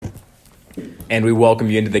And we welcome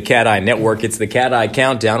you into the Cateye Network. It's the Cateye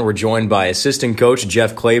Countdown. We're joined by assistant coach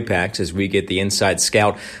Jeff Clapacs as we get the inside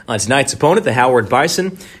scout on tonight's opponent, the Howard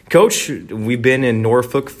Bison. Coach, we've been in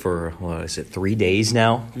Norfolk for, 3 days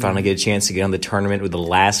now? Finally get a chance to get on the tournament with the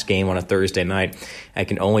last game on a Thursday night. I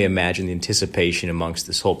can only imagine the anticipation amongst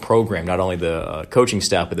this whole program, not only the coaching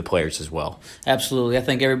staff, but the players as well. Absolutely. I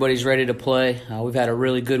think everybody's ready to play. We've had a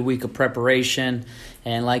really good week of preparation.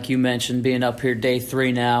 And like you mentioned, being up here day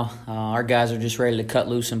 3 now, our guys are just ready to cut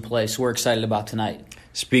loose and play. So we're excited about tonight.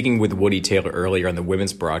 Speaking with Woody Taylor earlier on the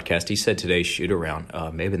women's broadcast, he said today's shoot-around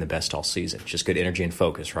may have been the best all season. Just good energy and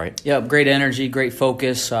focus, right? Yeah, great energy, great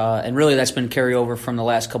focus. And really that's been carryover from the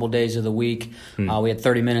last couple days of the week. We had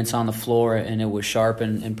 30 minutes on the floor, and it was sharp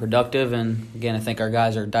and productive. And, again, I think our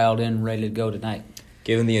guys are dialed in, ready to go tonight.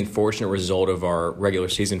 Given the unfortunate result of our regular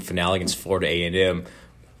season finale against Florida A&M,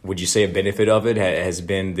 would you say a benefit of it has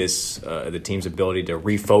been this the team's ability to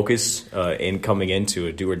refocus in coming into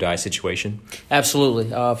a do-or-die situation?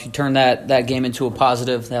 Absolutely. If you turn that game into a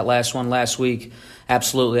positive, that last one last week,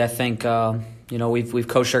 absolutely. I think we've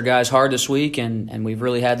coached our guys hard this week, and we've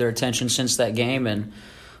really had their attention since that game. And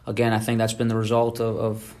again, I think that's been the result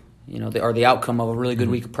of the outcome of a really good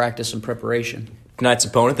week of practice and preparation. Tonight's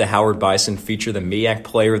opponent, the Howard Bison, feature the MEAC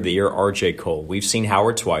Player of the Year, R.J. Cole. We've seen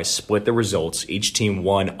Howard twice, split the results. Each team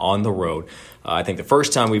won on the road. I think the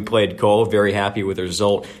first time we played Cole, very happy with the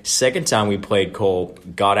result. Second time we played Cole,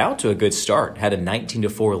 got out to a good start, had a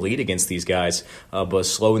 19-4 lead against these guys. But a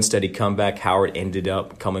slow and steady comeback, Howard ended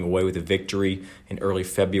up coming away with a victory in early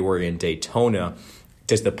February in Daytona.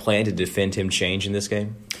 Does the plan to defend him change in this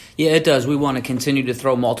game? Yeah, it does. We want to continue to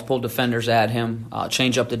throw multiple defenders at him,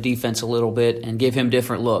 change up the defense a little bit, and give him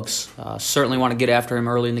different looks. Certainly want to get after him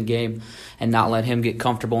early in the game and not let him get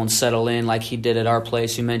comfortable and settle in like he did at our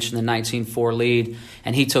place. You mentioned the 19-4 lead,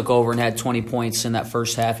 and he took over and had 20 points in that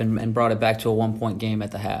first half and brought it back to a one-point game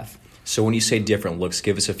at the half. So when you say different looks,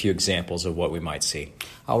 give us a few examples of what we might see.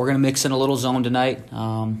 We're going to mix in a little zone tonight.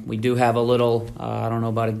 We do have a little, I don't know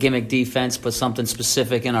about a gimmick defense, but something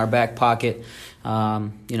specific in our back pocket,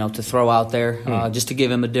 to throw out there just to give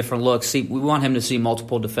him a different look. We want him to see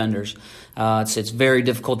multiple defenders. It's very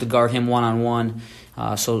difficult to guard him one-on-one.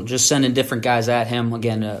 So just sending different guys at him.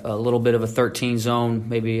 Again, a little bit of a 13 zone,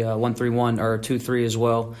 maybe a 1-3-1 or a 2-3 as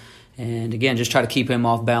well. And, again, just try to keep him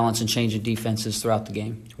off balance and change the defenses throughout the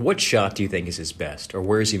game. What shot do you think is his best, or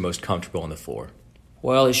where is he most comfortable on the floor?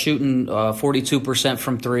 Well, he's shooting 42%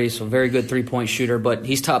 from three, so very good three-point shooter. But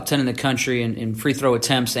he's top 10 in the country in free throw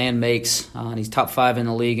attempts and makes. And he's top 5 in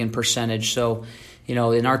the league in percentage. So,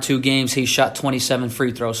 in our 2 games, he shot 27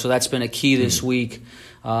 free throws. So that's been a key this week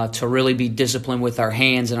to really be disciplined with our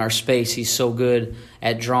hands and our space. He's so good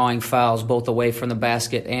at drawing fouls both away from the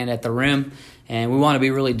basket and at the rim. And we want to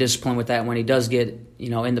be really disciplined with that. When he does get,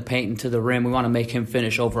 in the paint and to the rim, we want to make him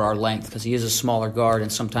finish over our length because he is a smaller guard, and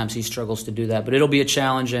sometimes he struggles to do that. But it'll be a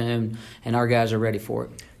challenge, and our guys are ready for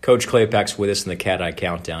it. Coach Clapacs with us in the Cateye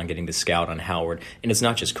Countdown, getting the scout on Howard. And it's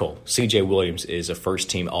not just Cole. C.J. Williams is a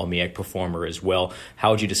first-team All-MEAC performer as well.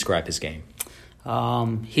 How would you describe his game?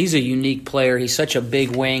 He's a unique player. He's such a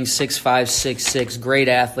big wing, 6'5", 6'6", great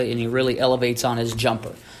athlete, and he really elevates on his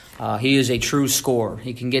jumper. He is a true scorer.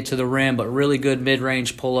 He can get to the rim, but really good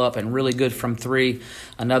mid-range pull-up and really good from 3.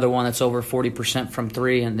 Another one that's over 40% from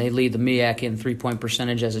 3, and they lead the MEAC in three-point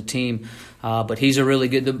percentage as a team. But he's a really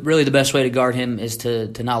good. Really, the best way to guard him is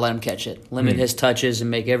to not let him catch it. Limit his touches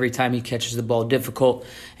and make every time he catches the ball difficult,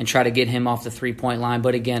 and try to get him off the three-point line.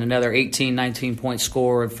 But again, another 18, 19-point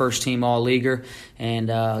scorer and first-team All-Leaguer.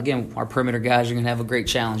 And again, our perimeter guys are going to have a great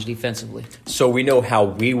challenge defensively. So we know how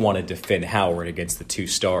we want to defend Howard against the 2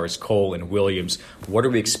 stars, Cole and Williams. What are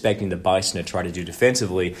we expecting the Bison to try to do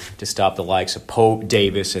defensively to stop the likes of Pope,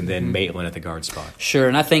 Davis, and then Maitland at the guard spot? Sure,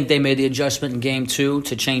 and I think they made the adjustment in Game 2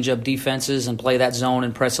 to change up defenses and play that zone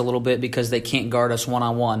and press a little bit because they can't guard us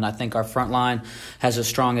one-on-one. I think our front line has a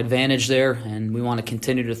strong advantage there, and we want to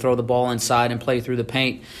continue to throw the ball inside and play through the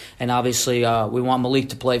paint. And obviously, we want Malik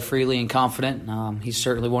to play freely and confident. He's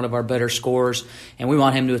certainly one of our better scorers, and we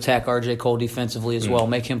want him to attack R.J. Cole defensively as well,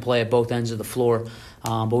 make him play at both ends of the floor.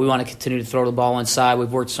 But we want to continue to throw the ball inside.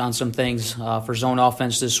 We've worked on some things for zone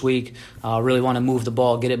offense this week. Really want to move the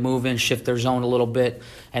ball, get it moving, shift their zone a little bit,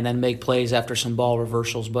 and then make plays after some ball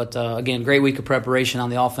reversals. But, again, great week of preparation on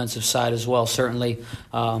the offensive side as well. Certainly,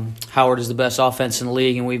 Howard is the best offense in the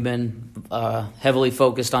league, and we've been heavily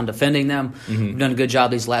focused on defending them. We've done a good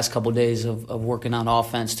job these last couple of days of working on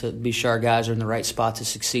offense to be sure our guys are in the right spot to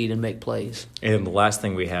succeed and make plays. And the last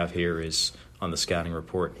thing we have here is on the scouting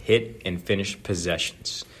report, hit and finish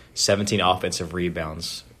possessions. 17 offensive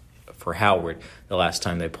rebounds for Howard the last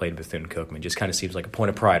time they played Bethune-Cookman. Just kind of seems like a point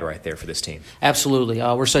of pride right there for this team. Absolutely.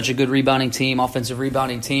 We're such a good rebounding team, offensive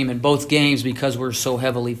rebounding team in both games because we're so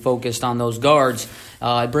heavily focused on those guards.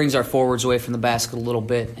 It brings our forwards away from the basket a little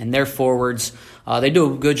bit, and their forwards, they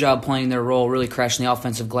do a good job playing their role, really crashing the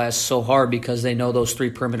offensive glass so hard because they know those three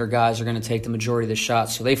perimeter guys are going to take the majority of the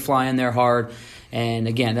shots. So they fly in there hard, and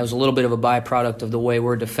again, that was a little bit of a byproduct of the way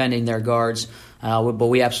we're defending their guards. But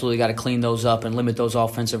we absolutely got to clean those up and limit those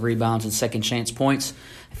offensive rebounds and second chance points.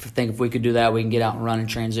 I think if we could do that, we can get out and run in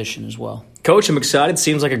transition as well. Coach, I'm excited.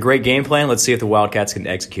 Seems like a great game plan. Let's see if the Wildcats can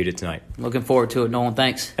execute it tonight. Looking forward to it, Nolan.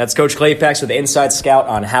 Thanks. That's Coach Clapacs with the Inside Scout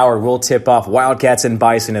on Howard. We'll tip off Wildcats and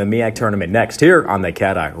Bison in the MEAC tournament next here on the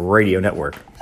Cateye Radio Network.